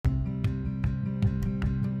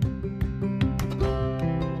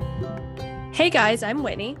Hey guys, I'm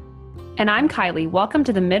Whitney. And I'm Kylie. Welcome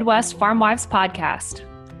to the Midwest Farm Wives Podcast.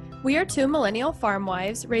 We are two millennial farm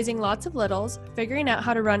wives raising lots of littles, figuring out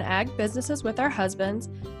how to run ag businesses with our husbands,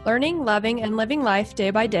 learning, loving, and living life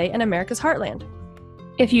day by day in America's heartland.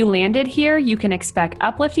 If you landed here, you can expect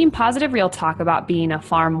uplifting, positive real talk about being a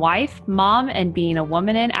farm wife, mom, and being a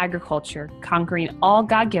woman in agriculture, conquering all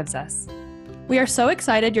God gives us. We are so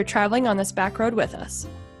excited you're traveling on this back road with us.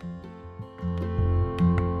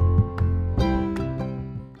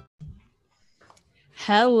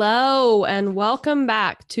 Hello, and welcome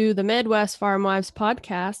back to the Midwest Farm Wives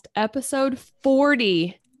Podcast, episode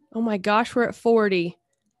 40. Oh my gosh, we're at 40.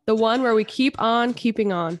 The one where we keep on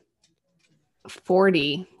keeping on.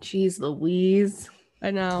 40. Jeez Louise. I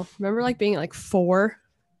know. Remember being at 4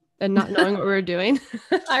 and not knowing what we were doing?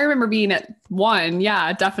 I remember being at 1.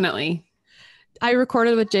 Yeah, definitely. I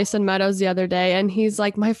recorded with Jason Meadows the other day, and he's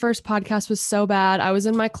like, my first podcast was so bad. I was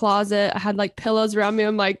in my closet. I had pillows around me.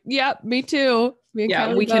 I'm like, yep, me too.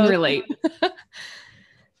 Yeah, we can relate.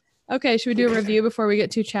 Okay, should we do a review before we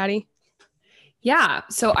get too chatty? Yeah.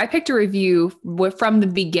 So I picked a review from the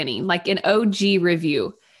beginning, like an OG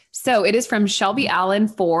review. So it is from Shelby Allen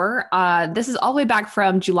 4. This is all the way back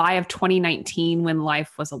from July of 2019 when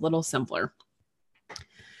life was a little simpler.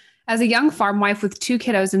 As a young farm wife with 2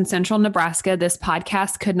 kiddos in central Nebraska, this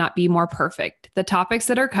podcast could not be more perfect. The topics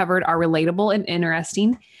that are covered are relatable and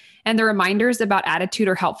interesting, and the reminders about attitude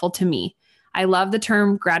are helpful to me. I love the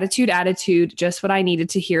term gratitude attitude, just what I needed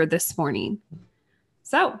to hear this morning.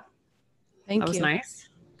 So Thank you. That was nice.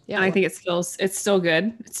 Yeah. And I think it's still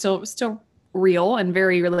good. It's still real and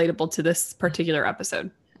very relatable to this particular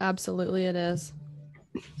episode. Absolutely it is.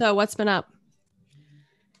 So what's been up?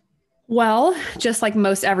 Well, just like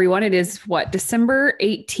most everyone, it is December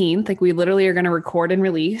 18th. We literally are going to record and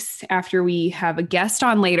release after we have a guest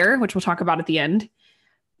on later, which we'll talk about at the end.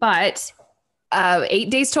 But 8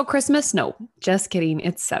 days till Christmas? No, just kidding.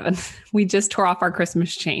 It's 7. We just tore off our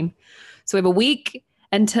Christmas chain. So we have a week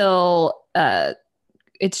until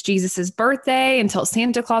it's Jesus's birthday, until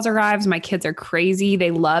Santa Claus arrives. My kids are crazy.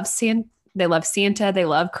 They love Santa. They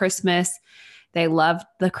love Christmas. They love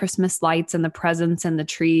the Christmas lights and the presents and the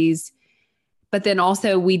trees. But then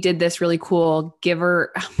also we did this really cool the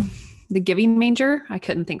giving manger. I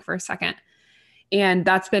couldn't think for a second. And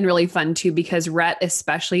that's been really fun too, because Rhett,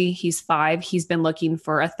 especially, he's 5. He's been looking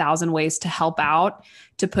for 1,000 ways to help out,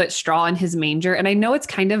 to put straw in his manger. And I know it's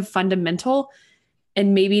kind of fundamental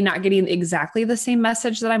and maybe not getting exactly the same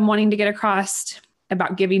message that I'm wanting to get across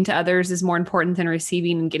about giving to others is more important than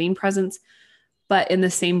receiving and getting presents. But in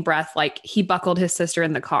the same breath, he buckled his sister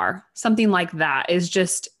in the car. Something like that is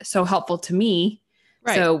just so helpful to me.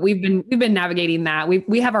 Right. So we've been navigating that.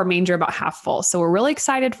 We have our manger about half full. So we're really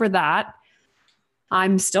excited for that.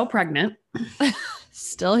 I'm still pregnant.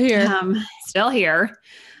 Still here. Still here.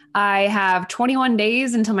 I have 21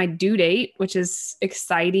 days until my due date, which is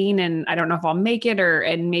exciting. And I don't know if I'll make it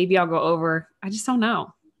and maybe I'll go over. I just don't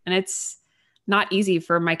know. And it's not easy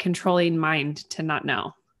for my controlling mind to not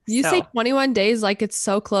know. You say 21 days like it's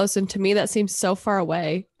so close. And to me, that seems so far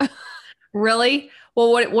away. Really?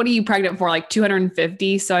 Well, what are you pregnant for?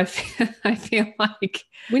 250? So I feel like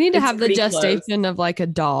we need to have the gestation of a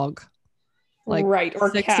dog. Right. Or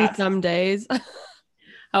 60 cat. some days.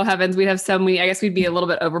 Oh heavens. We'd have so many. I guess we'd be a little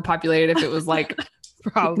bit overpopulated if it was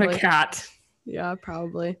probably a cat. Yeah,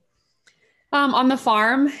 probably. On the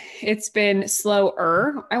farm, it's been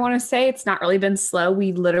slower. I want to say it's not really been slow.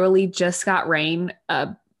 We literally just got rain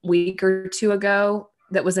a week or 2 ago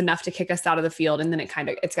that was enough to kick us out of the field. And then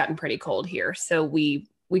it's gotten pretty cold here. So we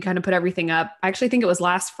kind of put everything up. I actually think it was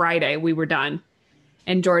last Friday we were done.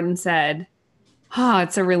 And Jordan said,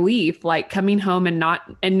 it's a relief, coming home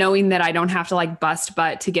and knowing that I don't have to bust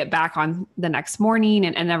butt to get back on the next morning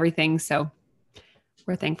and everything. So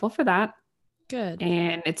we're thankful for that. Good.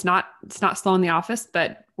 And it's not slow in the office,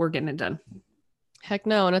 but we're getting it done. Heck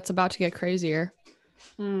no. And it's about to get crazier.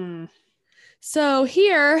 So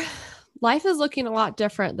here, life is looking a lot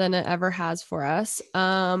different than it ever has for us.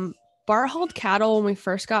 Bart hauled cattle when we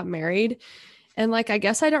first got married. And I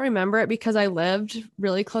guess I don't remember it because I lived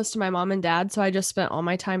really close to my mom and dad. So I just spent all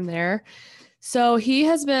my time there. So he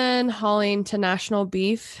has been hauling to National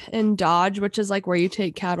Beef in Dodge, which is where you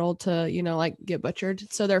take cattle to, get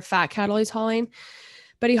butchered. So they're fat cattle he's hauling,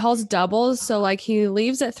 but he hauls doubles. So he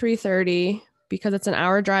leaves at 3:30 because it's an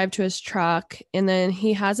hour drive to his truck. And then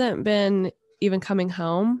he hasn't been even coming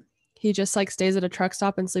home. He just stays at a truck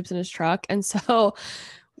stop and sleeps in his truck. And so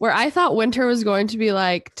where I thought winter was going to be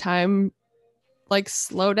time,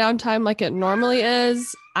 slow down time like it normally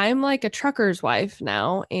is, I'm a trucker's wife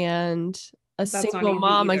now and a single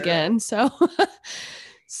mom again. So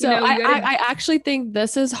So I actually think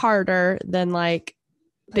this is harder than like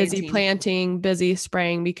busy planting, busy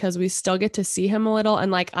spraying, because we still get to see him a little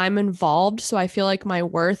and like I'm involved. So I feel like my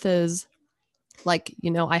worth is like,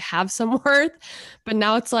 you know, I have some worth, but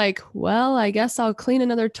now it's like, well, I guess I'll clean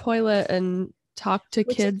another toilet and talk to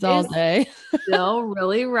kids all day. Still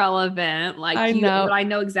really relevant. Like I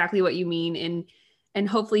know exactly what you mean. And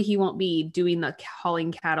hopefully he won't be doing the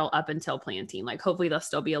hauling cattle up until planting. Like hopefully there'll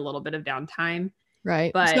still be a little bit of downtime.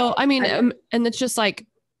 Right. But so, I mean, and it's just like,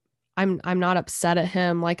 I'm not upset at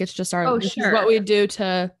him. Like it's just this is what we do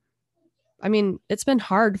to, I mean, it's been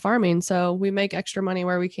hard farming, so we make extra money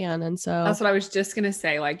where we can. And so that's what I was just going to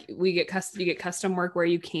say. Like you get custom work where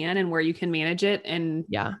you can and where you can manage it. And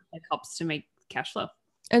yeah, it helps to make cash flow.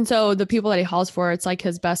 And so the people that he hauls for, it's like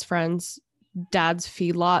his best friend's dad's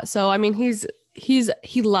feedlot. So, I mean,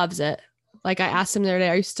 he loves it. Like I asked him the other day,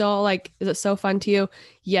 are you still like, is it so fun to you?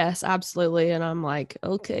 Yes, absolutely. And I'm like,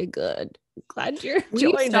 okay, good. Glad you're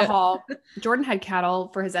enjoying it. Haul. Jordan had cattle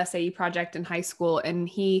for his SAE project in high school, and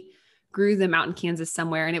he grew them out in Kansas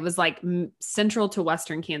somewhere. And it was like central to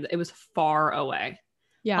Western Kansas. It was far away.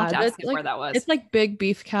 Yeah. That's like, where that was. It's like big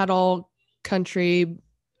beef cattle country.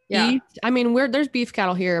 Yeah. East. I mean, there's beef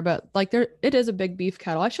cattle here, but like it is a big beef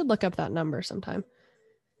cattle. I should look up that number sometime.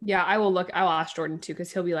 Yeah, I will look. I'll ask Jordan too,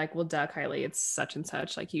 because he'll be like, well, duh, Kylie, it's such and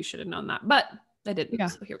such. Like you should have known that. But I didn't. Yeah.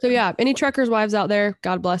 So yeah, any truckers' wives out there,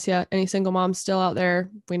 God bless you. Any single moms still out there,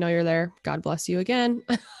 we know you're there. God bless you again.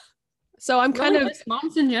 So I'm kind of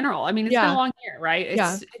moms in general. I mean, it's been a long year, right?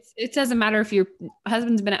 It doesn't matter if your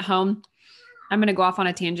husband's been at home. I'm going to go off on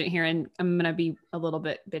a tangent here, and I'm going to be a little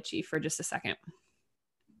bit bitchy for just a second.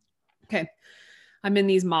 Okay. I'm in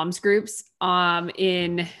these moms groups on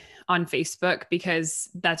Facebook, because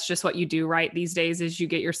that's just what you do, right? These days is you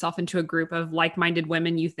get yourself into a group of like-minded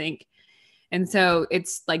women, you think. And so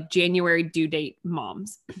it's like January due date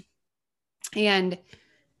moms. And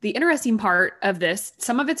the interesting part of this,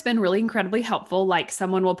 some of it's been really incredibly helpful. Like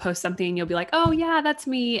someone will post something and you'll be like, oh yeah, that's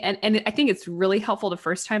me. And I think it's really helpful to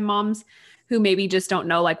first-time moms who maybe just don't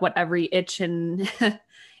know like what every itch and issue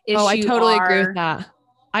I totally agree with that.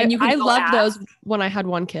 I loved those when I had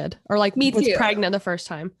one kid, or like me was pregnant the first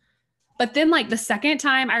time. But then like the second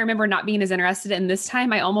time, I remember not being as interested. And this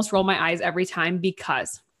time I almost roll my eyes every time,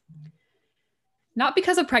 not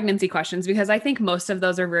because of pregnancy questions, because I think most of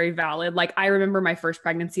those are very valid. Like I remember my first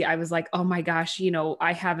pregnancy, I was like, oh my gosh, you know,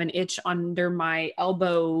 I have an itch under my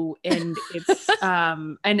elbow and it's,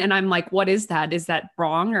 and I'm like, what is that? Is that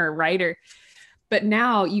wrong or right? But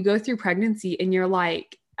now you go through pregnancy and you're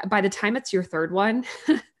like, by the time it's your third one,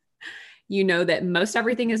 you know that most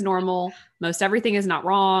everything is normal. Most everything is not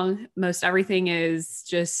wrong. Most everything is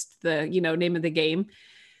just the, name of the game.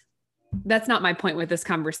 That's not my point with this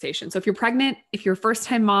conversation. So if you're pregnant, if you're a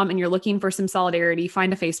first-time mom and you're looking for some solidarity,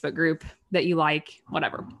 find a Facebook group that you like,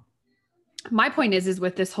 whatever. My point is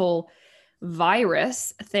with this whole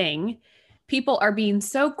virus thing, people are being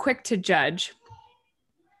so quick to judge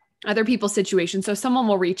other people's situations. So someone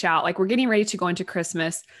will reach out, like we're getting ready to go into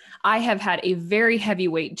Christmas. I have had a very heavy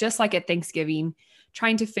weight, just like at Thanksgiving,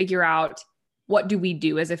 trying to figure out, what do we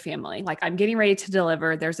do as a family? Like I'm getting ready to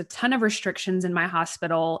deliver. There's a ton of restrictions in my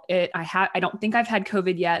hospital. I don't think I've had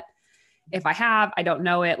COVID yet. If I have, I don't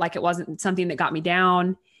know it. Like it wasn't something that got me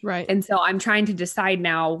down. Right. And so I'm trying to decide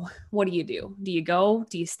now, what do you do? Do you go?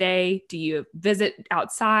 Do you stay? Do you visit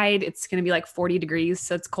outside? It's going to be like 40 degrees.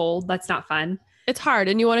 So it's cold. That's not fun. It's hard.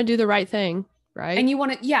 And you want to do the right thing. Right. And you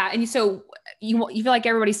want to, yeah. And so you feel like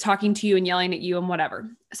everybody's talking to you and yelling at you and whatever.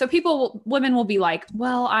 So women will be like,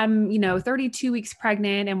 well, I'm, 32 weeks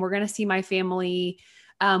pregnant and we're going to see my family.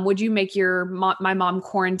 Would you make my mom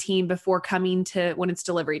quarantine before coming to when it's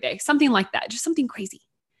delivery day? Something like that. Just something crazy.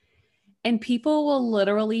 And people will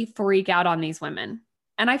literally freak out on these women.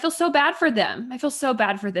 And I feel so bad for them.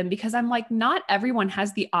 Because I'm like, not everyone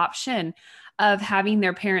has the option of having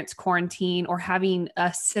their parents quarantine or having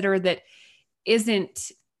a sitter that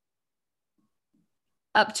isn't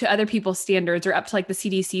up to other people's standards or up to like the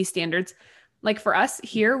CDC standards. Like for us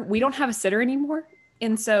here, we don't have a sitter anymore.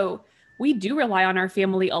 And so we do rely on our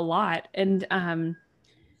family a lot. And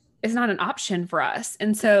it's not an option for us.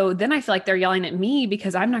 And so then I feel like they're yelling at me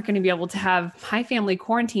because I'm not going to be able to have my family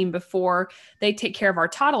quarantine before they take care of our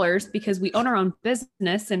toddlers, because we own our own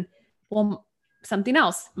business. And well, something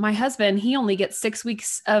else, my husband, he only gets 6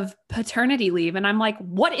 weeks of paternity leave. And I'm like,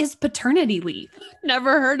 what is paternity leave?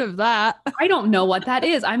 Never heard of that. I don't know what that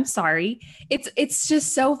is. I'm sorry. It's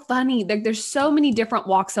just so funny. There's so many different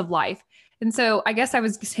walks of life. And so I guess I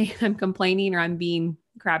was saying I'm complaining or I'm being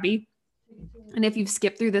crabby. And if you've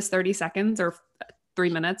skipped through this 30 seconds or 3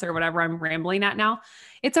 minutes or whatever I'm rambling at now,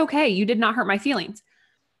 it's okay. You did not hurt my feelings.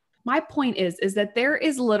 My point is that there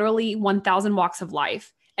is literally 1,000 walks of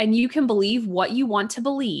life, and you can believe what you want to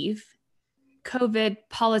believe, COVID,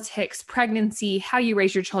 politics, pregnancy, how you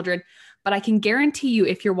raise your children. But I can guarantee you,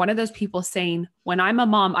 if you're one of those people saying, when I'm a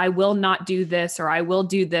mom, I will not do this, or I will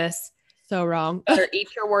do this. So wrong. Or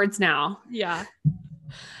eat your words now. Yeah.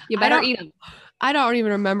 You better eat them. I don't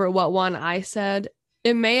even remember what one I said.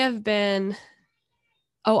 It may have been,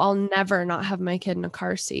 oh, I'll never not have my kid in a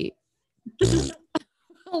car seat.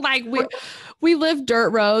 Like we live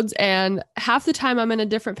dirt roads, and half the time I'm in a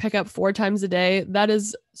different pickup 4 times a day. That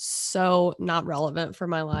is so not relevant for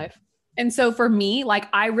my life. And so for me, like,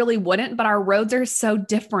 I really wouldn't, but our roads are so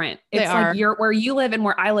different. It's like where you live and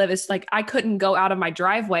where I live is like, I couldn't go out of my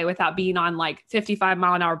driveway without being on like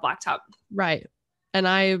 55-mile-an-hour blacktop. Right. And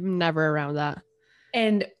I'm never around that.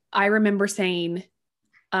 And I remember saying,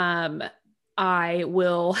 I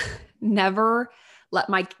will never let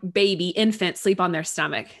my baby infant sleep on their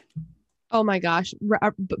stomach. Oh my gosh.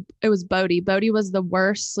 It was Bodie. Bodie was the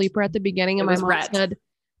worst sleeper at the beginning. And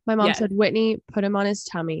my mom said, Whitney, put him on his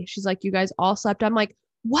tummy. She's like, you guys all slept. I'm like,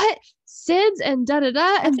 what? SIDS and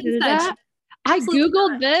da-da-da and da-da-da. I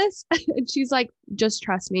Googled this. And she's like, just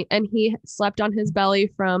trust me. And he slept on his belly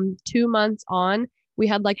from 2 months on. We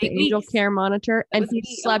had like the Angel Care monitor, and he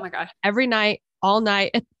slept every night, all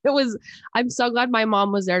night. I'm so glad my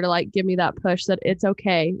mom was there to like give me that push that it's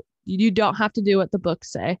okay. You don't have to do what the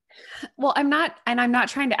books say. Well, I'm not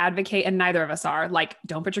trying to advocate, and neither of us are, like,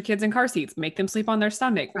 don't put your kids in car seats, make them sleep on their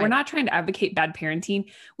stomach. Right. We're not trying to advocate bad parenting.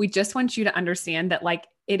 We just want you to understand that, like,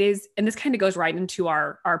 it is, and this kind of goes right into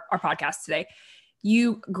our podcast today.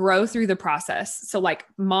 You grow through the process. So like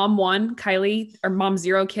mom 1, Kylie, or mom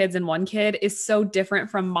 0 kids and 1 kid is so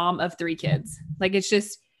different from mom of 3 kids. Like, it's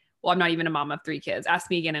just, well, I'm not even a mom of 3 kids.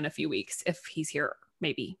 Ask me again in a few weeks if he's here.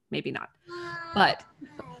 Maybe not. But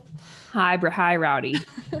hi, Rowdy.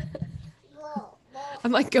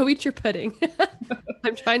 I'm like, go eat your pudding.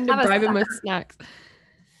 I'm trying to bribe him with snacks.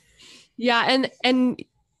 Yeah. And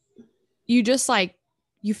you just like,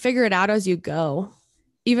 you figure it out as you go.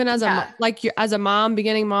 Even as as a mom,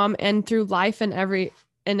 beginning mom, and through life and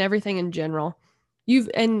everything in general,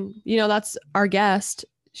 that's our guest.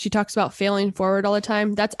 She talks about failing forward all the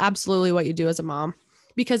time. That's absolutely what you do as a mom,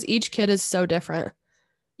 because each kid is so different.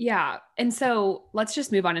 Yeah. And so let's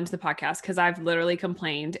just move on into the podcast, because I've literally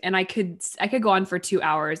complained, and I could go on for 2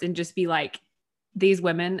 hours and just be like, these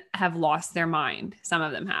women have lost their mind. Some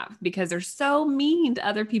of them have, because they're so mean to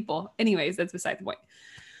other people. Anyways, that's beside the point.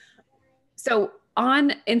 So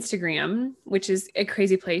on Instagram, which is a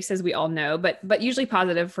crazy place, as we all know, but usually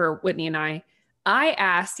positive for Whitney and I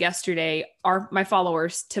asked yesterday my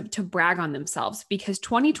followers to brag on themselves, because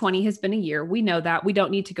 2020 has been a year. We know that. We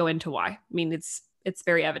don't need to go into why. I mean, it's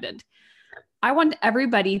very evident. I want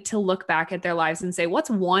everybody to look back at their lives and say,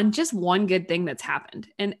 what's just one good thing that's happened?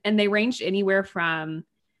 And they ranged anywhere from,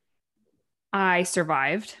 I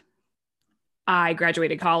survived, I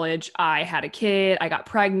graduated college, I had a kid, I got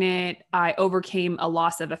pregnant, I overcame a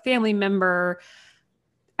loss of a family member.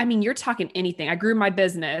 I mean, you're talking anything. I grew my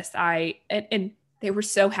business. And they were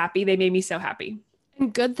so happy. They made me so happy.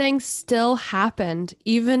 And good things still happened,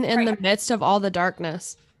 even in the midst of all the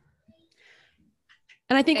darkness.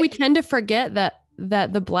 And I think we tend to forget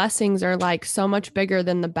that the blessings are like so much bigger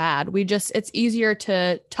than the bad. It's easier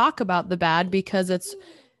to talk about the bad because it's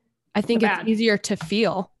easier to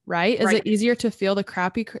feel, right? Is it easier to feel the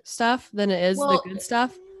crappy stuff than it is the good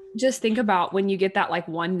stuff? Just think about when you get that like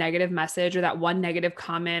one negative message or that one negative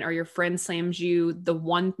comment, or your friend slams you, the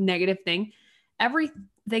one negative thing,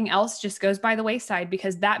 everything else just goes by the wayside,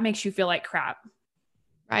 because that makes you feel like crap.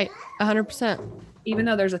 Right. 100%. Even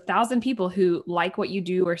though there's 1,000 people who like what you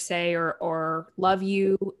do or say, or love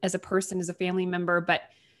you as a person, as a family member, but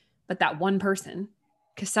that one person,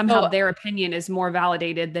 because somehow their opinion is more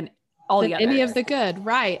validated than all the others. Any of the good.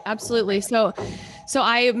 Right. Absolutely. So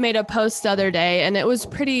I made a post the other day, and it was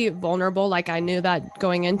pretty vulnerable. Like, I knew that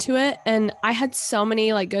going into it, and I had so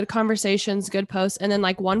many like good conversations, good posts. And then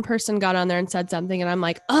like one person got on there and said something, and I'm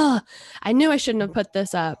like, oh, I knew I shouldn't have put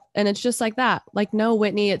this up. And it's just like that. Like, no,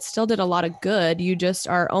 Whitney, it still did a lot of good. You just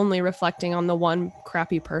are only reflecting on the one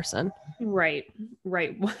crappy person. Right.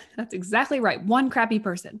 That's exactly right. One crappy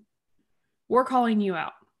person. We're calling you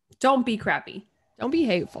out. Don't be crappy. Don't be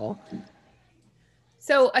hateful.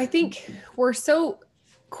 So I think we're so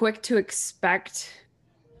quick to expect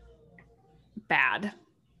bad.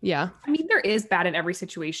 Yeah. I mean, there is bad in every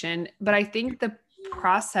situation, but I think the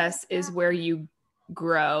process is where you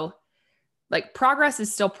grow. Like, progress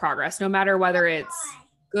is still progress, no matter whether it's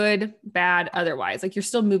good, bad, otherwise. Like, you're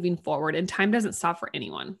still moving forward, and time doesn't stop for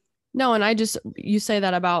anyone. No, and you say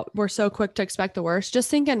that about we're so quick to expect the worst. Just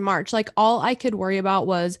think in March, like all I could worry about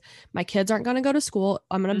was my kids aren't going to go to school.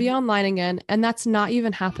 I'm going to be online again. And that's not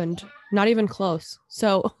even happened, not even close.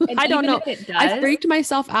 So And I don't even know. if it I does, freaked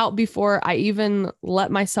myself out before I even let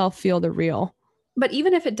myself feel the real. but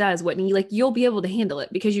even if it does, Whitney, like you'll be able to handle it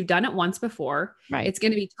because you've done it once before. Right. It's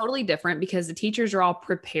going to be totally different because the teachers are all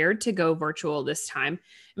prepared to go virtual this time.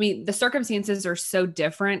 I mean, the circumstances are so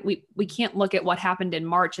different. We can't look at what happened in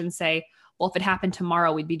March and say, well, if it happened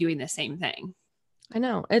tomorrow, we'd be doing the same thing. I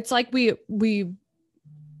know. It's like you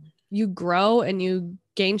grow and you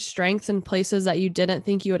gain strength in places that you didn't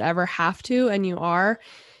think you would ever have to, and you are.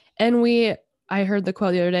 And I heard the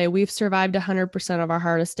quote the other day, we've survived 100% of our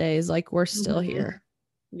hardest days. Like we're still here.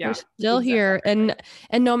 Yeah. We're still here. And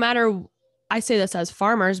no matter, I say this as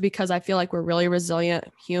farmers because I feel like we're really resilient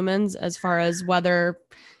humans as far as weather,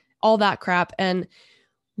 all that crap. And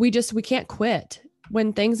we can't quit.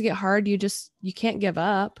 When things get hard, you can't give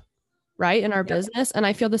up, right? In our business. And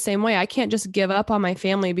I feel the same way. I can't just give up on my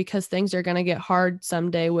family because things are going to get hard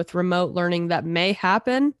someday with remote learning that may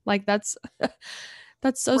happen. Like that's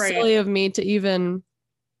so silly of me to even,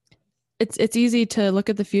 it's easy to look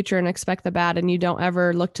at the future and expect the bad, and you don't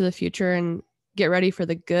ever look to the future and get ready for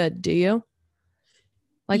the good, do you?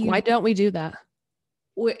 Like, why don't we do that?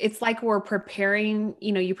 It's like we're preparing,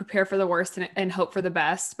 you prepare for the worst and hope for the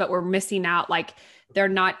best, but we're missing out. Like they're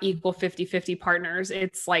not equal 50-50 partners.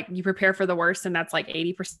 It's like you prepare for the worst and that's like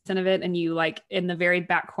 80% of it. And you like in the very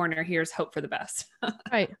back corner, here's hope for the best.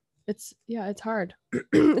 Right. It's hard.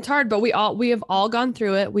 It's hard, but we have all gone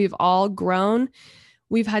through it. We've all grown.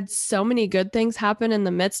 We've had so many good things happen in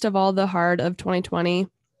the midst of all the hard of 2020.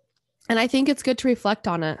 And I think it's good to reflect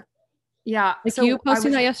on it. Yeah. Like you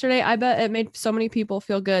posting that yesterday, I bet it made so many people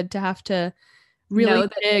feel good to have to really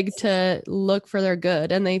dig to look for their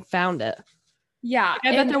good, and they found it. Yeah.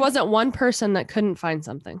 Like, I bet there wasn't one person that couldn't find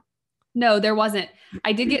something. No, there wasn't.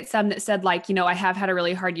 I did get some that said like, I have had a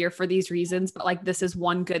really hard year for these reasons, but like, this is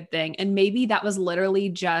one good thing. And maybe that was literally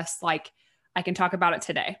just like, I can talk about it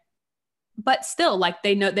today, but still like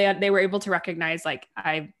they know they were able to recognize like,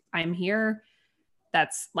 I'm here.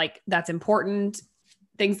 That's important.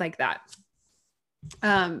 Things like that.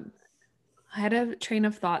 I had a train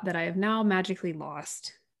of thought that I have now magically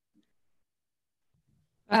lost.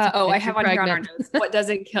 I have one here on our notes. What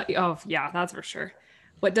doesn't kill you? Oh yeah, that's for sure.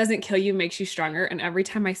 What doesn't kill you makes you stronger. And every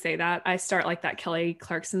time I say that, I start like that Kelly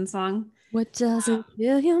Clarkson song. What doesn't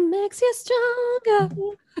kill you makes you stronger.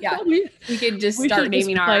 Yeah, we could just start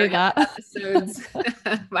naming our episodes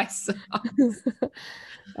by songs.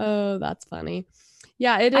 Oh, that's funny.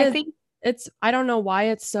 Yeah, it is. I think I don't know why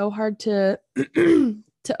it's so hard to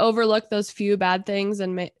to overlook those few bad things.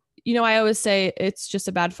 And I always say it's just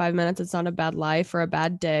a bad 5 minutes. It's not a bad life or a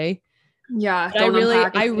bad day. Yeah.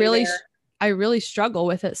 I really struggle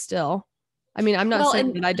with it still. I mean, I'm not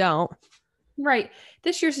saying that I don't. Right.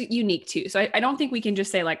 This year's unique too. So I don't think we can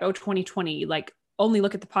just say like, 2020, like only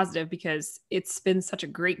look at the positive because it's been such a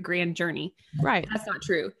great grand journey. Right. That's not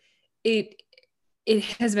true. It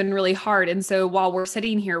has been really hard. And so while we're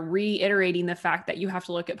sitting here reiterating the fact that you have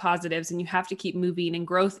to look at positives and you have to keep moving, and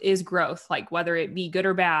growth is growth, like whether it be good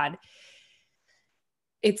or bad,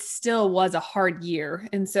 it still was a hard year.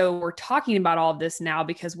 And so we're talking about all of this now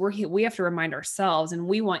because we have to remind ourselves, and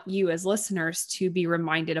we want you as listeners to be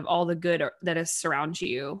reminded of all the good that is surrounds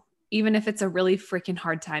you, even if it's a really freaking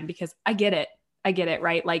hard time, because I get it,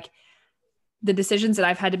 right? Like the decisions that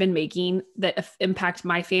I've had to been making that impact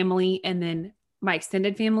my family and then my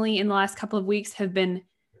extended family in the last couple of weeks have been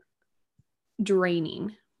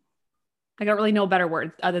draining. I don't really know a better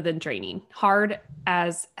word other than draining. Hard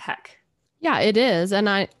as heck. Yeah, it is. And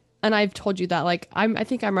I've told you that, like, I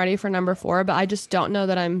think I'm ready for number 4, but I just don't know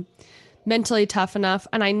that I'm mentally tough enough.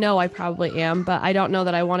 And I know I probably am, but I don't know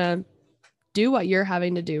that I want to do what you're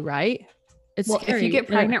having to do. Right. It's scary. If you get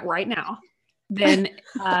pregnant right now, then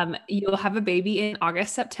you'll have a baby in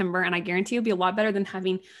August, September. And I guarantee it'll be a lot better than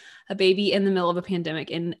having a baby in the middle of a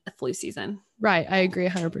pandemic in a flu season. Right. I agree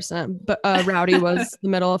 100%. But Rowdy was the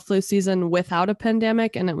middle of flu season without a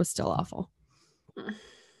pandemic, and it was still awful.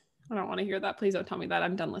 I don't want to hear that. Please don't tell me that.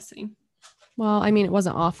 I'm done listening. Well, I mean, it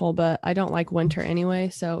wasn't awful, but I don't like winter anyway,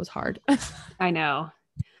 so it was hard. I know.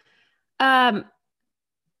 Dang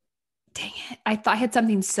it. I thought I had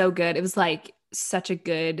something so good. It was like such a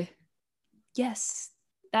good, yes,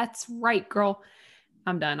 that's right, girl.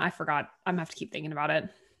 I'm done. I forgot. I'm gonna have to keep thinking about it.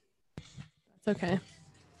 It's okay.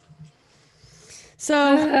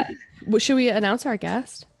 So should we announce our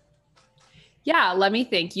guest? Yeah, let me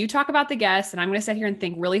think. You talk about the guest, and I'm going to sit here and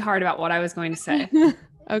think really hard about what I was going to say.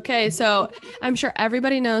 Okay, so I'm sure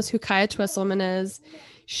everybody knows who Kaya Twisselman is.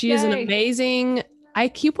 She is an Yay. amazing, I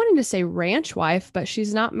keep wanting to say ranch wife, but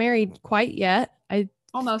she's not married quite yet. I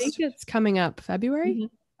Almost. think it's coming up February. Mm-hmm.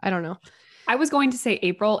 I don't know. I was going to say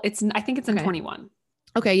April. I think it's in 21.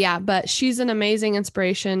 Okay, yeah, but she's an amazing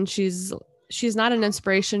inspiration. She's not an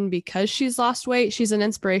inspiration because she's lost weight. She's an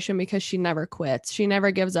inspiration because she never quits. She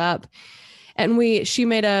never gives up. And she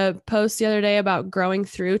made a post the other day about growing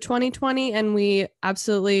through 2020, and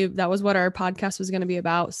that was what our podcast was going to be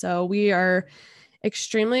about. So we are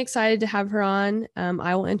extremely excited to have her on.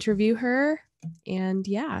 I will interview her, and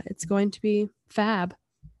yeah, it's going to be fab.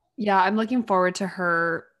 Yeah, I'm looking forward to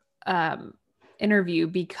her interview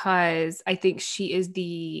because I think she is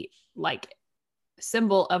the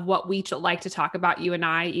symbol of what we like to talk about, you and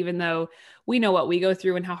I, even though we know what we go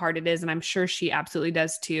through and how hard it is. And I'm sure she absolutely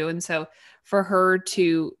does too. And so for her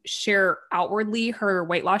to share outwardly her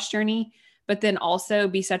weight loss journey, but then also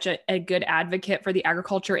be such a good advocate for the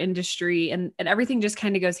agriculture industry, and everything just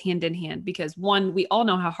kind of goes hand in hand, because one, we all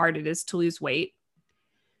know how hard it is to lose weight.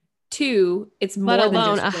 Two, it's more Let than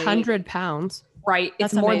alone just 100 pounds. Right.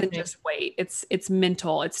 That's it's more amazing. than just weight. It's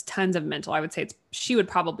mental. It's tons of mental. I would say she would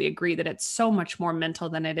probably agree that it's so much more mental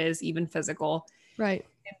than it is even physical. Right.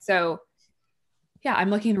 And so, yeah, I'm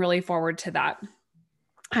looking really forward to that.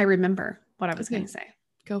 I remember what I was going to say.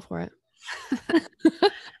 Go for it.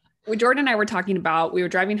 Jordan and I were talking about, we were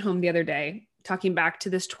driving home the other day, talking back to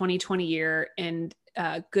this 2020 year and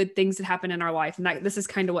good things that happened in our life. And this is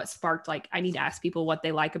kind of what sparked, I need to ask people what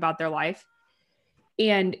they like about their life.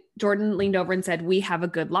 And Jordan leaned over and said, "We have a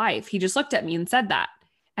good life." He just looked at me and said that.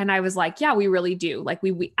 And I was like, yeah, we really do.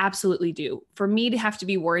 We absolutely do. For me to have to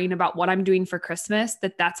be worrying about what I'm doing for Christmas,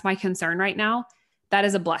 that's my concern right now. That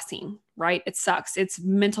is a blessing, right? It sucks. It's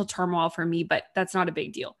mental turmoil for me, but that's not a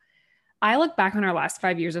big deal. I look back on our last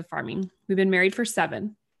 5 years of farming. We've been married for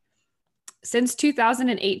 7. Since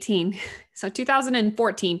 2018, so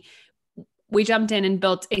 2014, we jumped in and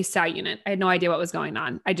built a sow unit. I had no idea what was going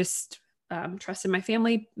on. I just trusted my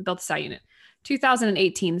family, built a sow unit.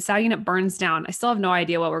 2018, the sow unit burns down. I still have no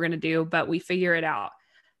idea what we're going to do, but we figure it out.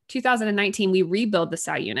 2019, we rebuild the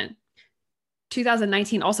sow unit.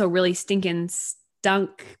 2019 also really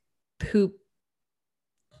stunk poop,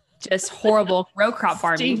 just horrible row crop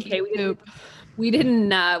farming. Okay, we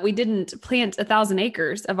didn't plant 1,000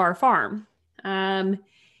 acres of our farm. And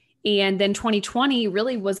then 2020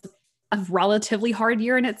 really was a relatively hard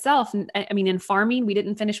year in itself. And I mean, in farming, we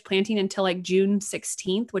didn't finish planting until June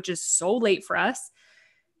 16th, which is so late for us.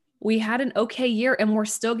 We had an okay year and we're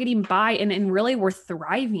still getting by, and really we're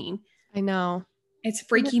thriving. I know. It's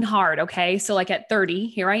freaking hard. Okay. So at 30,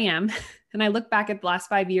 here I am. And I look back at the last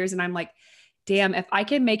 5 years and I'm like, damn, if I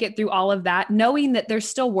can make it through all of that, knowing that there's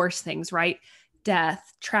still worse things, right?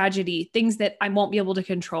 Death, tragedy, things that I won't be able to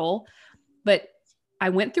control. But I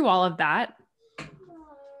went through all of that.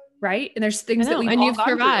 Right. And there's things that we've all you've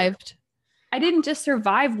survived. Through. I didn't just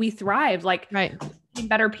survive. We thrived. Right.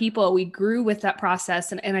 Better people. We grew with that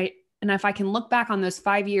process. And if I can look back on those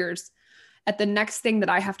 5 years at the next thing that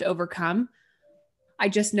I have to overcome, I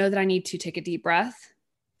just know that I need to take a deep breath,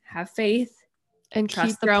 have faith, and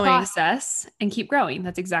trust keep growing. The process and keep growing.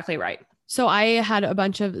 That's exactly right. So I had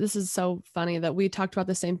this is so funny that we talked about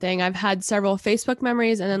the same thing. I've had several Facebook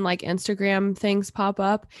memories and then Instagram things pop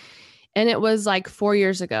up. And it was 4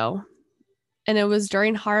 years ago. And it was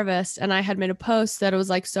during harvest. And I had made a post that it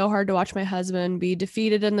was so hard to watch my husband be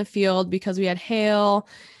defeated in the field because we had hail.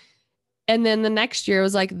 And then the next year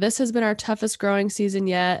was this has been our toughest growing season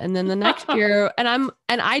yet. And then the next year, and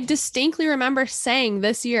I distinctly remember saying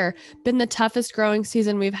this year been the toughest growing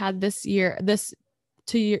season we've had this year, this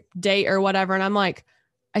to date or whatever. And I'm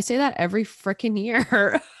I say that every freaking year.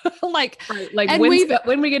 Right. When are we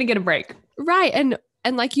going to get a break? Right.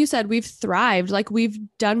 And like you said, we've thrived. We've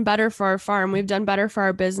done better for our farm. We've done better for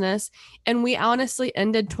our business. And we honestly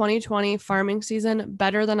ended 2020 farming season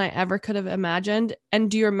better than I ever could have imagined. And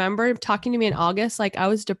do you remember talking to me in August? I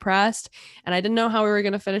was depressed and I didn't know how we were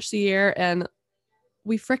going to finish the year. And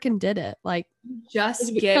we freaking did it.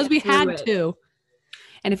 Just because we had to.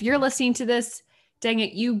 And if you're listening to this, dang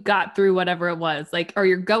it, you got through whatever it was, or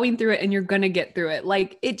you're going through it and you're going to get through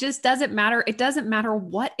it. It just doesn't matter. It doesn't matter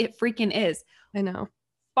what it freaking is. I know.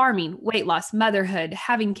 Farming, weight loss, motherhood,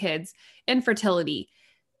 having kids, infertility.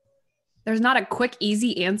 There's not a quick,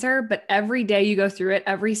 easy answer, but every day you go through it,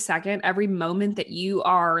 every second, every moment that you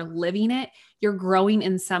are living it, you're growing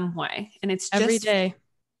in some way. And it's just every day.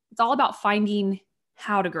 It's all about finding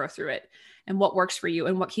how to grow through it and what works for you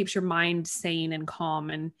and what keeps your mind sane and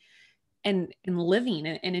calm and living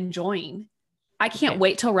and enjoying. I can't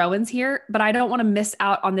wait till Rowan's here, but I don't want to miss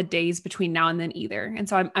out on the days between now and then either. And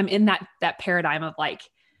so I'm in that paradigm of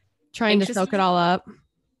trying to soak it all up.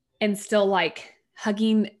 and still like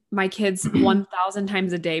hugging my kids 1,000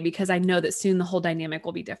 times a day because I know that soon the whole dynamic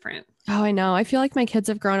will be different. Oh, I know. I feel like my kids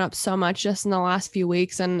have grown up so much just in the last few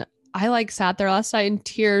weeks. And I like sat there last night in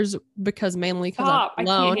tears because I'm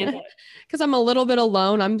alone. Because I'm a little bit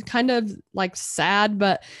alone. I'm kind of like sad,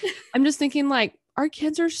 but I'm just thinking like our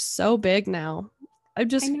kids are so big now.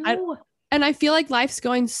 And I feel like life's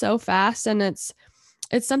going so fast, and it's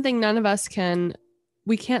something none of us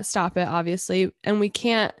we can't stop it, obviously. And we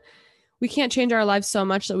can't change our lives so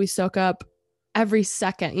much that we soak up every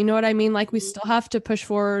second. You know what I mean? Like we still have to push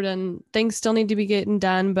forward and things still need to be getting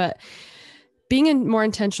done. But being more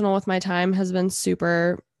intentional with my time has been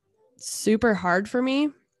super, super hard for me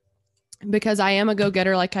because I am a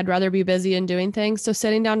go-getter. Like I'd rather be busy and doing things. So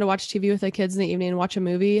sitting down to watch TV with the kids in the evening and watch a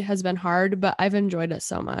movie has been hard, but I've enjoyed it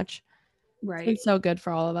so much. Right. It's so good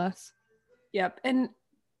for all of us. Yep. And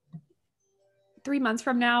 3 months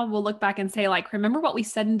from now, we'll look back and say like, remember what we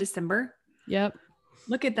said in December? Yep.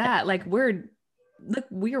 Look at that. Like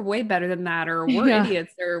we are way better than that, or we're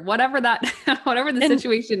idiots, or whatever the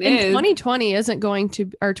situation is. 2020 isn't going to,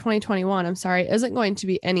 or 2021, I'm sorry, isn't going to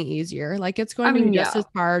be any easier. Like it's going to be just as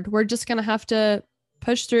hard. We're just going to have to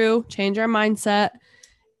push through, change our mindset,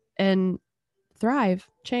 and thrive.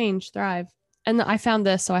 And I found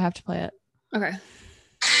this, so I have to play it. Okay.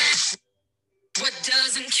 What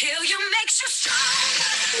doesn't kill you makes you stronger.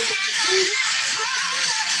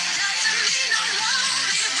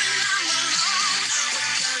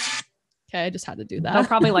 Okay, I just had to do that. They'll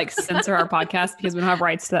probably like censor our podcast because we don't have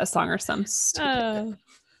rights to that song or some stupid.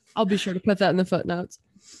 I'll be sure to put that in the footnotes.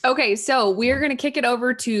 Okay, so we're going to kick it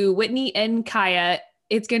over to Whitney and Kaya.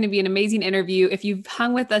 It's going to be an amazing interview. If you've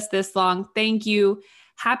hung with us this long, thank you.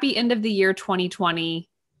 Happy end of the year 2020.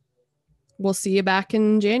 We'll see you back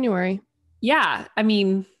in January. Yeah, I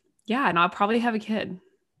mean, yeah, and I'll probably have a kid.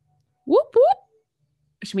 Whoop, whoop.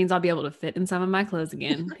 Which means I'll be able to fit in some of my clothes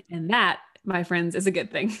again. And that, my friends, is a good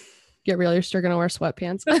thing. Get real, you're still going to wear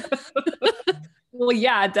sweatpants. Well,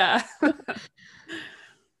 yeah, duh.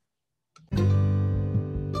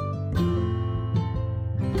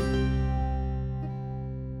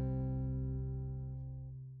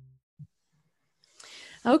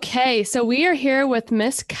 Okay, so we are here with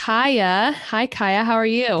Miss Kaya. Hi, Kaya. How are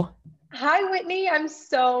you? Hi, Whitney. I'm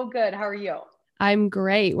so good. How are you? I'm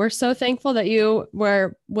great. We're so thankful that you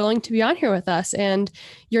were willing to be on here with us. And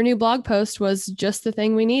your new blog post was just the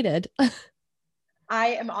thing we needed. I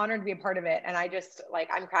am honored to be a part of it. And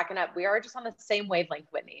I'm cracking up. We are just on the same wavelength,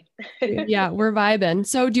 Whitney. Yeah, we're vibing.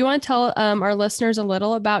 So do you want to tell our listeners a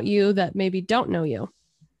little about you that maybe don't know you?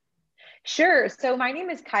 Sure. So my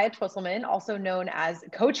name is Kaya Twisselman, also known as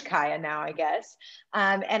Coach Kaya now, I guess.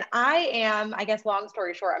 And I am, long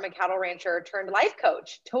story short, I'm a cattle rancher turned life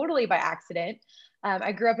coach, totally by accident.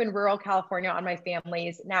 I grew up in rural California on my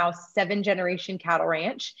family's now 7-generation cattle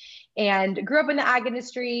ranch, and grew up in the ag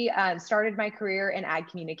industry, started my career in ag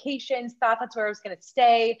communications, thought that's where I was going to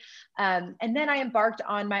stay. And then I embarked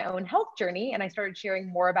on my own health journey, and I started sharing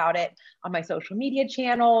more about it on my social media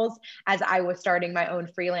channels as I was starting my own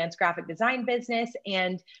freelance graphic design business.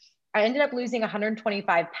 And I ended up losing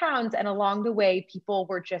 125 pounds. And along the way, people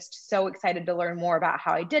were just so excited to learn more about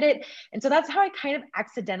how I did it. And so that's how I kind of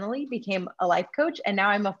accidentally became a life coach. And now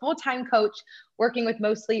I'm a full-time coach working with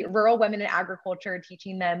mostly rural women in agriculture,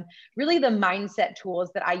 teaching them really the mindset tools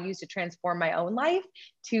that I use to transform my own life,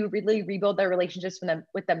 to really rebuild their relationships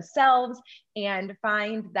with themselves and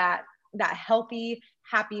find that healthy,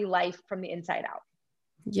 happy life from the inside out.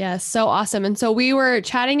 Yes, so awesome. And so we were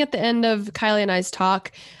chatting at the end of Kylie and I's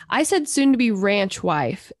talk. I said soon to be ranch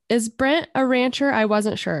wife. Is Brent a rancher? I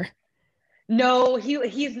wasn't sure. No,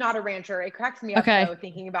 he's not a rancher. It cracks me up though,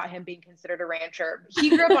 thinking about him being considered a rancher. He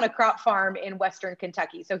grew up on a crop farm in Western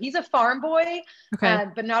Kentucky. So he's a farm boy,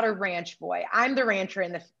 but not a ranch boy. I'm the rancher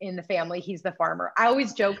in the family. He's the farmer. I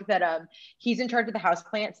always joke that he's in charge of the house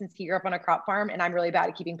plant since he grew up on a crop farm, and I'm really bad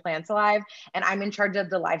at keeping plants alive. And I'm in charge of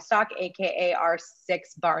the livestock, AKA our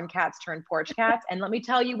 6 barn cats turned porch cats. And let me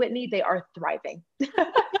tell you, Whitney, they are thriving.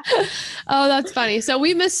 Oh, that's funny. So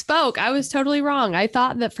we misspoke. I was totally wrong. I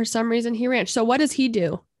thought that for some reason he ranched. So what does he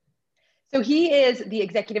do? So he is the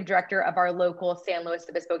executive director of our local San Luis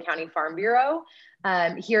Obispo County Farm Bureau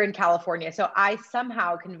here in California. So I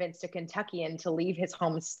somehow convinced a Kentuckian to leave his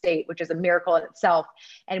home state, which is a miracle in itself.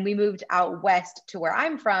 And we moved out west to where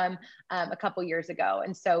I'm from a couple years ago.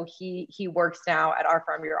 And so he works now at our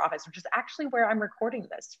Farm Bureau office, which is actually where I'm recording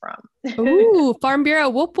this from. Ooh, Farm Bureau,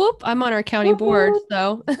 whoop, whoop. I'm on our county board,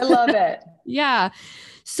 so. I love it. Yeah.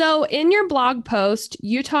 So in your blog post,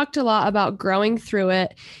 you talked a lot about growing through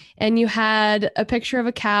it, and you had a picture of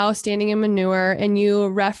a cow standing in manure, and you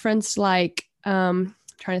referenced like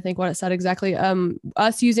trying to think what it said exactly.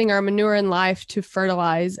 Us using our manure in life to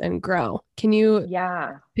fertilize and grow. Can you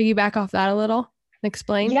piggyback off that a little and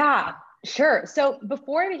explain? Yeah, sure. So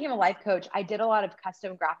before I became a life coach, I did a lot of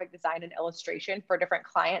custom graphic design and illustration for different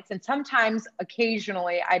clients. And sometimes,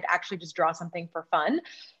 occasionally, I'd actually just draw something for fun.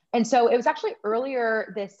 And so it was actually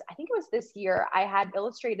earlier I think it was this year, I had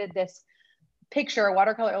illustrated this picture, a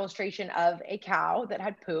watercolor illustration of a cow that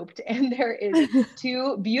had pooped, and there is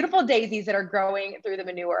two beautiful daisies that are growing through the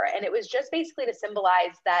manure. And it was just basically to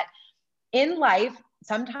symbolize that in life,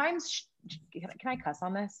 sometimes, can I cuss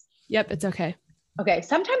on this? Yep, it's okay. Okay,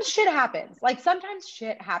 sometimes shit happens.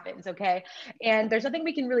 Okay? And there's nothing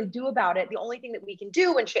we can really do about it. The only thing that we can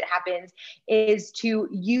do when shit happens is to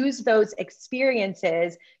use those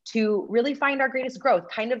experiences to really find our greatest growth,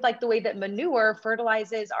 kind of like the way that manure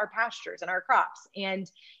fertilizes our pastures and our crops.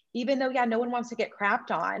 And even though, no one wants to get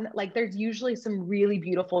crapped on, like there's usually some really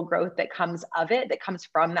beautiful growth that comes of it, that comes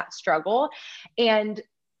from that struggle. And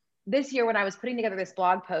this year, when I was putting together this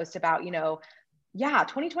blog post about,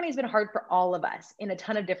 2020 has been hard for all of us in a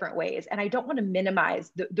ton of different ways. And I don't want to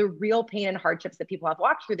minimize the real pain and hardships that people have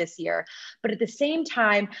walked through this year. But at the same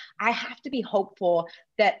time, I have to be hopeful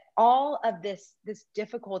that all of this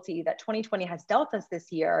difficulty that 2020 has dealt us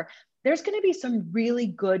this year, there's going to be some really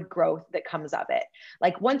good growth that comes of it.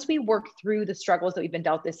 Like once we work through the struggles that we've been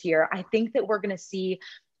dealt this year, I think that we're going to see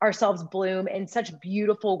ourselves bloom in such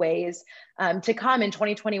beautiful ways to come in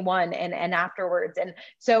 2021 and afterwards. And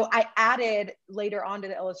so I added later on to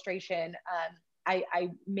the illustration, I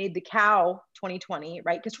made the cow 2020,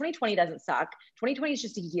 right? Because 2020 doesn't suck. 2020 is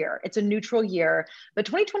just a year. It's a neutral year, but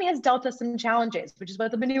 2020 has dealt us some challenges, which is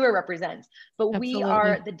what the manure represents. But Absolutely. We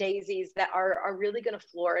are the daisies that are really going to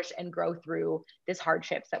flourish and grow through this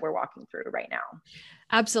hardships that we're walking through right now.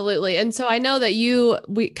 Absolutely. And so I know that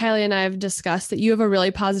Kylie and I have discussed that you have a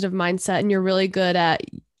really positive mindset and you're really good at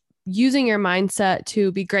using your mindset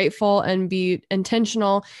to be grateful and be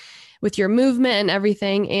intentional with your movement and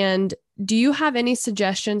everything. And do you have any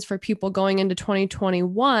suggestions for people going into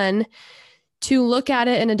 2021 to look at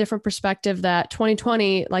it in a different perspective, that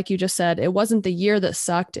 2020, like you just said, it wasn't the year that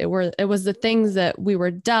sucked. It was the things that we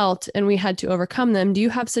were dealt and we had to overcome them. Do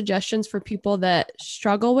you have suggestions for people that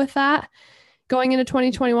struggle with that going into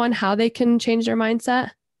 2021, how they can change their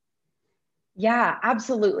mindset? Yeah,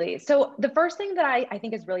 absolutely. So the first thing that I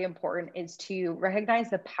think is really important is to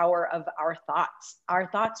recognize the power of our thoughts.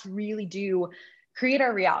 Our thoughts really do create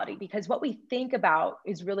our reality, because what we think about